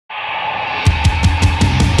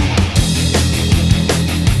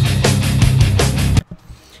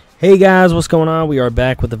Hey guys, what's going on? We are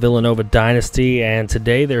back with the Villanova Dynasty, and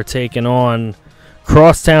today they're taking on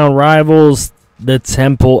crosstown rivals, the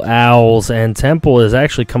Temple Owls. And Temple is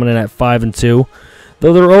actually coming in at 5-2,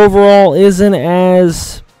 though their overall isn't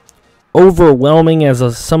as overwhelming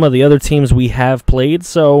as some of the other teams we have played.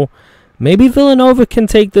 So maybe Villanova can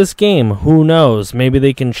take this game. Who knows? Maybe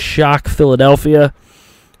they can shock Philadelphia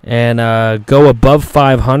and go above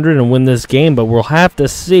 500 and win this game, but we'll have to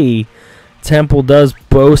see. Temple does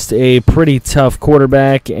boast a pretty tough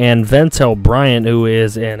quarterback, and Ventel Bryant, who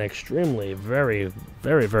is an extremely, very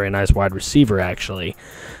nice wide receiver, actually.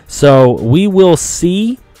 So we will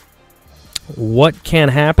see what can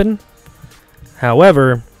happen.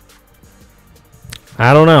 However,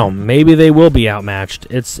 I don't know. Maybe they will be outmatched.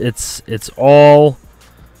 It's all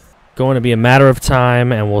going to be a matter of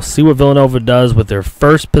time, and we'll see what Villanova does with their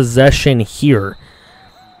first possession here.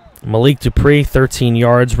 Malik Dupree, 13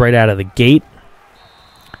 yards right out of the gate.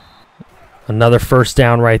 Another first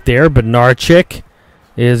down right there. Bednarczyk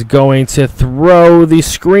is going to throw the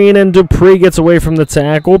screen, and Dupree gets away from the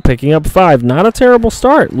tackle, picking up 5. Not a terrible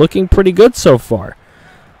start. Looking pretty good so far.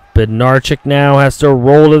 Bednarczyk now has to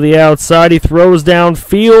roll to the outside. He throws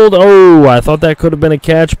downfield. Oh, I thought that could have been a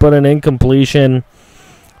catch, but an incompletion.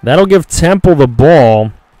 That'll give Temple the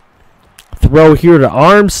ball. Throw here to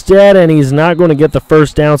Armstead, and he's not going to get the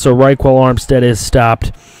first down, so right while Armstead is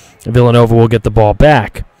stopped, Villanova will get the ball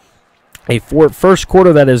back. A first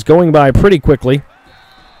quarter that is going by pretty quickly.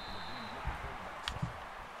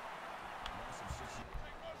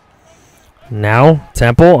 Now,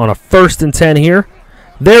 Temple on a 1st and 10 here.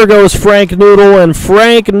 There goes Frank Noodle, and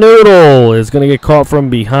Frank Noodle is going to get caught from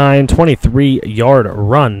behind. 23-yard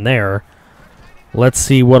run there. Let's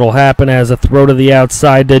see what will happen as a throw to the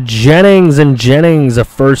outside to Jennings, and Jennings, a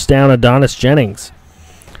first down, Adonis Jennings.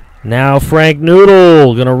 Now Frank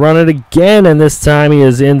Noodle going to run it again, and this time he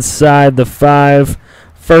is inside the 5.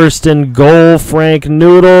 1st and goal. Frank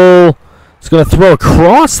Noodle is going to throw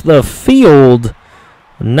across the field.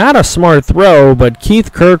 Not a smart throw, but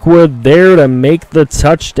Keith Kirkwood there to make the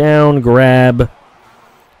touchdown grab.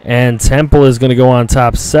 And Temple is going to go on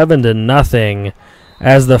top 7-0.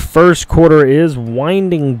 As the first quarter is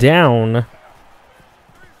winding down.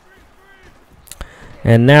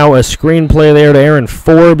 And now a screenplay there to Aaron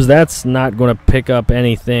Forbes. That's not going to pick up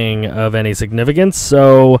anything of any significance.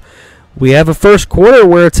 So we have a first quarter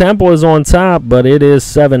where Temple is on top, but it is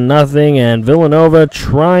 7-0. And Villanova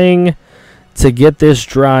trying to get this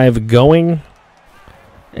drive going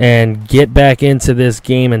and get back into this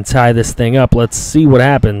game and tie this thing up. Let's see what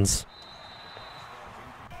happens.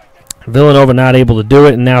 Villanova not able to do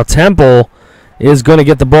it, and now Temple is going to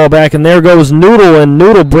get the ball back, and there goes Noodle, and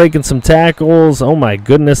Noodle breaking some tackles. Oh my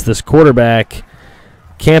goodness, this quarterback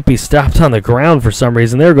can't be stopped on the ground for some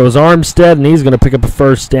reason. There goes Armstead, and he's going to pick up a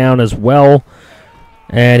first down as well.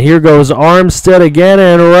 And here goes Armstead again,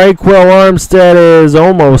 and Raquel Armstead is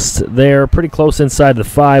almost there, pretty close inside the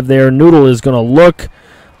 5 there. Noodle is going to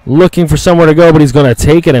looking for somewhere to go, but he's going to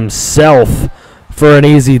take it himself for an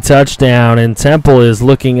easy touchdown, and Temple is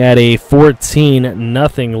looking at a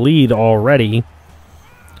 14-0 lead already.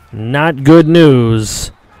 Not good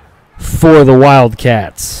news for the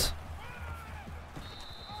Wildcats.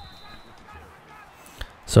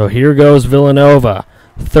 So here goes Villanova.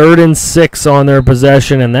 3rd and 6 on their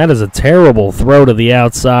possession, and that is a terrible throw to the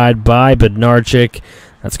outside by Bednarczyk.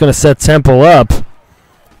 That's going to set Temple up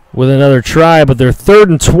with another try, but they're 3rd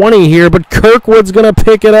and 20 here, but Kirkwood's going to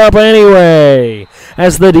pick it up anyway,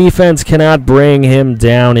 as the defense cannot bring him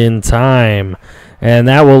down in time. And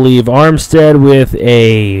that will leave Armstead with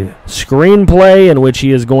a screenplay in which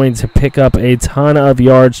he is going to pick up a ton of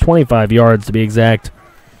yards, 25 yards to be exact.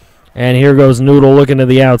 And here goes Noodle looking to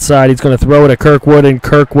the outside. He's going to throw it at Kirkwood, and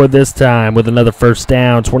Kirkwood this time with another first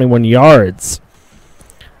down, 21 yards.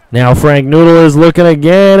 Now Frank Noodle is looking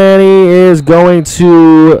again, and he is going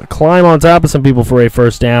to climb on top of some people for a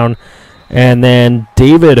first down. And then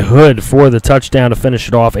David Hood for the touchdown to finish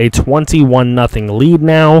it off. A 21-0 lead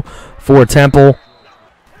now for Temple.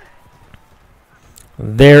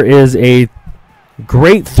 There is a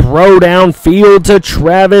great throw downfield to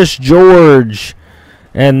Travis George.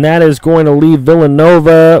 And that is going to leave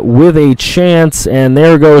Villanova with a chance. And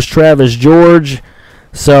there goes Travis George.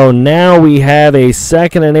 So now we have a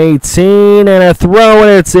 2nd and 18 and a throw, and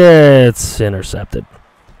it's intercepted.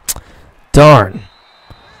 Darn.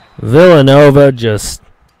 Villanova just,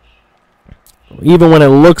 even when it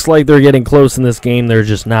looks like they're getting close in this game, they're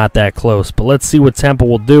just not that close. But let's see what Temple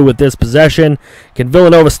will do with this possession. Can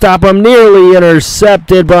Villanova stop him? Nearly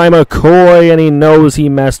intercepted by McCoy, and he knows he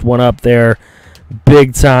messed one up there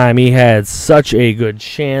big time. He had such a good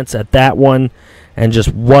chance at that one. and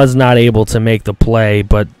just was not able to make the play.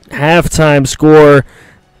 But halftime score,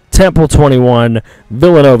 Temple 21,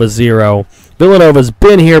 Villanova 0. Villanova's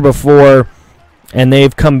been here before, and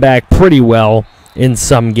they've come back pretty well in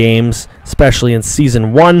some games, especially in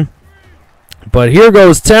Season 1. But here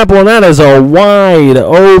goes Temple, and that is a wide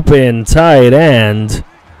open tight end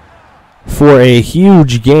for a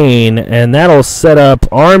huge gain, and that'll set up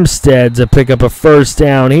Armstead to pick up a first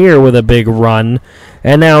down here with a big run.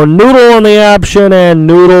 And now Noodle on the option, and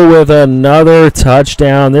Noodle with another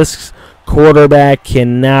touchdown. This quarterback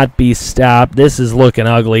cannot be stopped. This is looking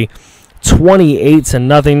ugly.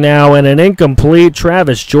 28-0 now, and an incomplete.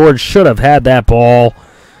 Travis George should have had that ball.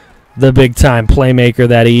 The big-time playmaker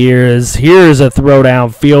that he is. Here's a throw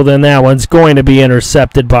downfield, and that one's going to be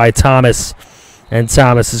intercepted by Thomas. And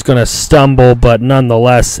Thomas is going to stumble, but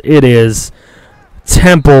nonetheless, it is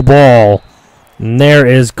Temple ball. And they're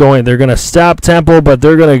going to stop Temple, but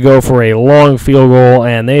they're going to go for a long field goal,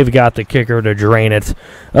 and they've got the kicker to drain it.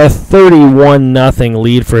 A 31-0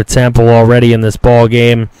 lead for Temple already in this ball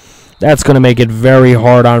game. That's going to make it very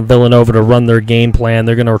hard on Villanova to run their game plan.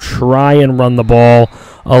 They're going to try and run the ball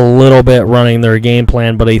a little bit running their game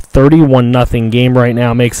plan, but a 31-0 game right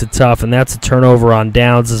now makes it tough, and that's a turnover on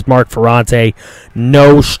downs as Mark Ferrante,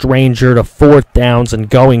 no stranger to fourth downs and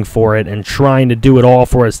going for it and trying to do it all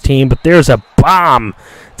for his team. But there's a bomb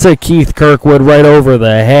to Keith Kirkwood right over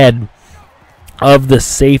the head of the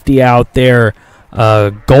safety out there,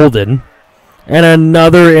 Golden. And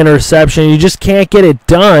another interception. You just can't get it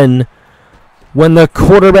done when the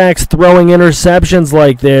quarterback's throwing interceptions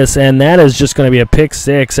like this, and that is just going to be a pick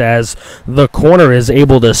six as the corner is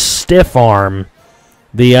able to stiff arm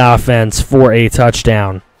the offense for a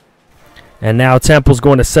touchdown. And now Temple's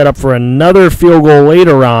going to set up for another field goal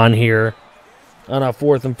later on here on a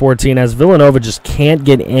 4th and 14 as Villanova just can't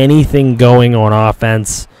get anything going on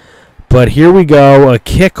offense. But here we go, a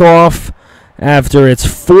kickoff after it's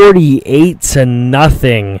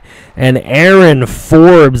 48-0, and Aaron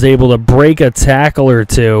Forbes able to break a tackle or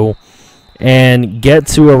two and get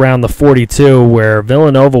to around the 42, where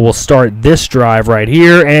Villanova will start this drive right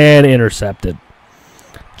here and intercepted.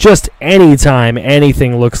 Just anytime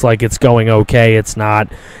anything looks like it's going okay, it's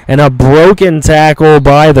not. And a broken tackle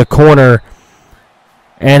by the corner,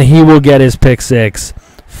 and he will get his pick six.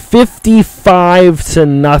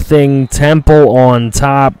 55-0, Temple on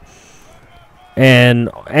top. And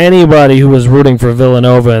anybody who was rooting for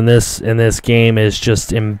Villanova in this game is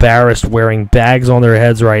just embarrassed, wearing bags on their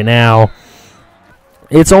heads right now.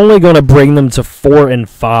 It's only going to bring them to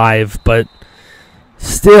 4-5, but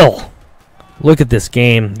still, look at this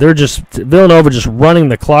game. Villanova just running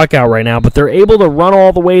the clock out right now, but they're able to run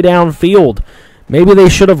all the way downfield. Maybe they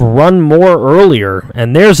should have run more earlier.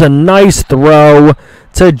 And there's a nice throw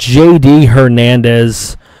to J.D.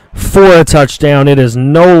 Hernandez for a touchdown. It is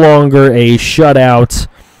no longer a shutout.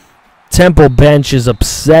 Temple bench is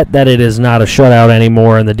upset that it is not a shutout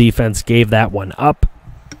anymore, and the defense gave that one up.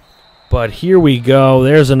 But here we go.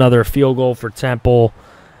 There's another field goal for Temple,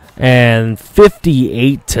 and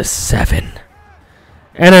 58-7.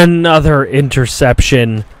 And another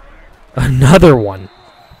interception. Another one.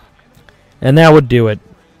 And that would do it.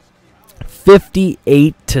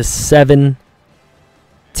 58-7.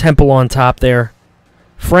 Temple on top there.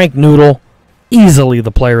 Frank Noodle, easily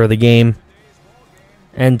the player of the game.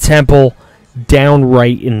 And Temple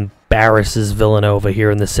downright embarrasses Villanova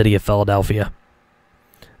here in the city of Philadelphia.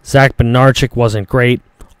 Zach Benarchik wasn't great.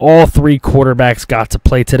 All three quarterbacks got to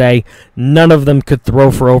play today. None of them could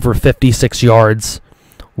throw for over 56 yards.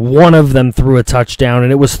 One of them threw a touchdown,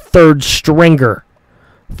 and it was third stringer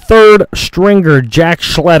Jack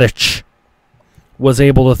Schledich was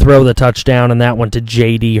able to throw the touchdown, and that went to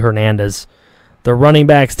J.D. Hernandez. The running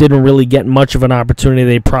backs didn't really get much of an opportunity.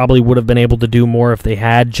 They probably would have been able to do more if they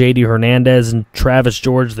had. J.D. Hernandez and Travis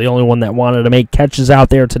George, the only one that wanted to make catches out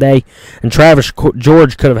there today. And Travis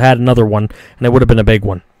George could have had another one, and it would have been a big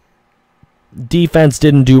one. Defense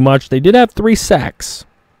didn't do much. They did have 3 sacks.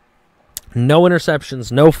 No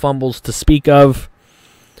interceptions, no fumbles to speak of.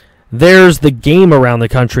 There's the game around the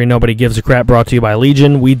country nobody gives a crap, brought to you by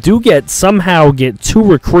Legion. We do somehow get 2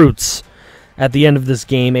 recruits at the end of this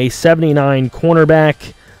game, a 79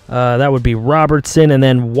 cornerback, that would be Robertson, and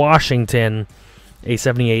then Washington, a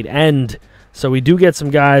 78 end. So we do get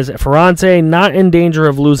some guys. Ferrante not in danger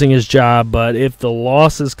of losing his job, but if the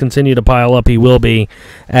losses continue to pile up, he will be.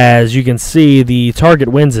 As you can see, the target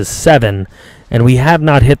wins is 7, and we have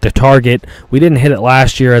not hit the target. We didn't hit it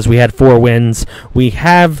last year as we had 4 wins. We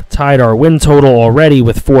have tied our win total already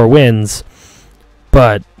with 4 wins,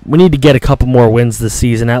 but we need to get a couple more wins this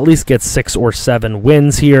season, at least get 6 or 7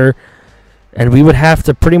 wins here. And we would have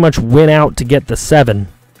to pretty much win out to get the 7.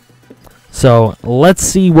 So let's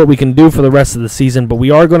see what we can do for the rest of the season. But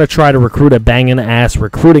we are going to try to recruit a banging-ass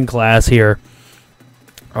recruiting class here.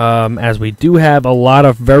 As we do have a lot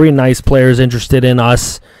of very nice players interested in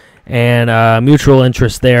us and mutual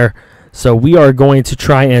interest there. So we are going to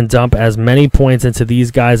try and dump as many points into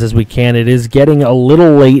these guys as we can. It is getting a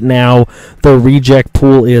little late now. The reject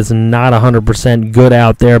pool is not 100% good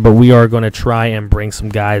out there, but we are going to try and bring some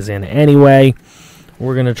guys in anyway.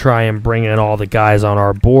 We're going to try and bring in all the guys on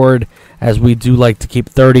our board, as we do like to keep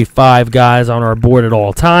 35 guys on our board at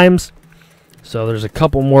all times. So there's a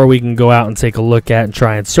couple more we can go out and take a look at and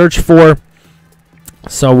try and search for.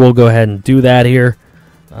 So we'll go ahead and do that here.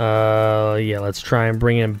 Yeah, let's try and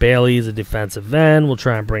bring in Bailey as a defensive end. We'll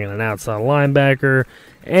try and bring in an outside linebacker.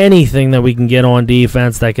 Anything that we can get on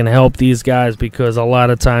defense that can help these guys, because a lot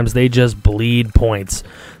of times they just bleed points.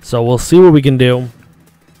 So we'll see what we can do.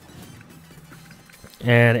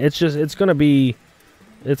 And it's gonna be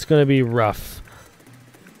rough.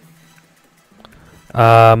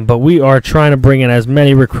 But we are trying to bring in as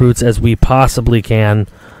many recruits as we possibly can.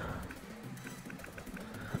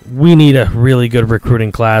 We need a really good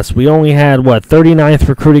recruiting class. We only had, what, 39th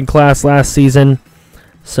recruiting class last season.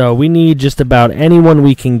 So we need just about anyone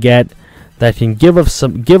we can get that can give us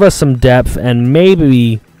some depth and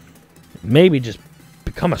maybe just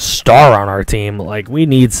become a star on our team. Like, we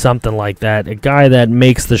need something like that. A guy that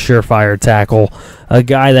makes the surefire tackle. A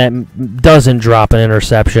guy that doesn't drop an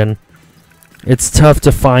interception. It's tough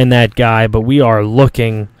to find that guy, but we are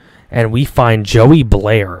looking, and we find Joey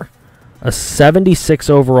Blair. A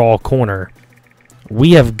 76 overall corner.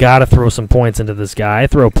 We have got to throw some points into this guy. I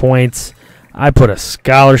throw points. I put a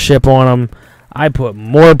scholarship on him. I put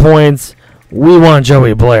more points. We want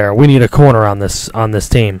Joey Blair. We need a corner on this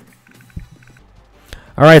team.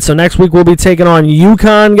 All right, so next week we'll be taking on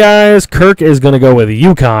UConn, guys. Kirk is going to go with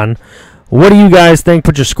UConn. What do you guys think?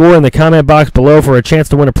 Put your score in the comment box below for a chance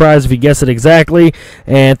to win a prize if you guess it exactly.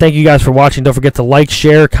 And thank you guys for watching. Don't forget to like,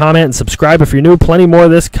 share, comment, and subscribe if you're new. Plenty more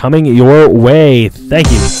of this coming your way. Thank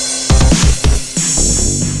you.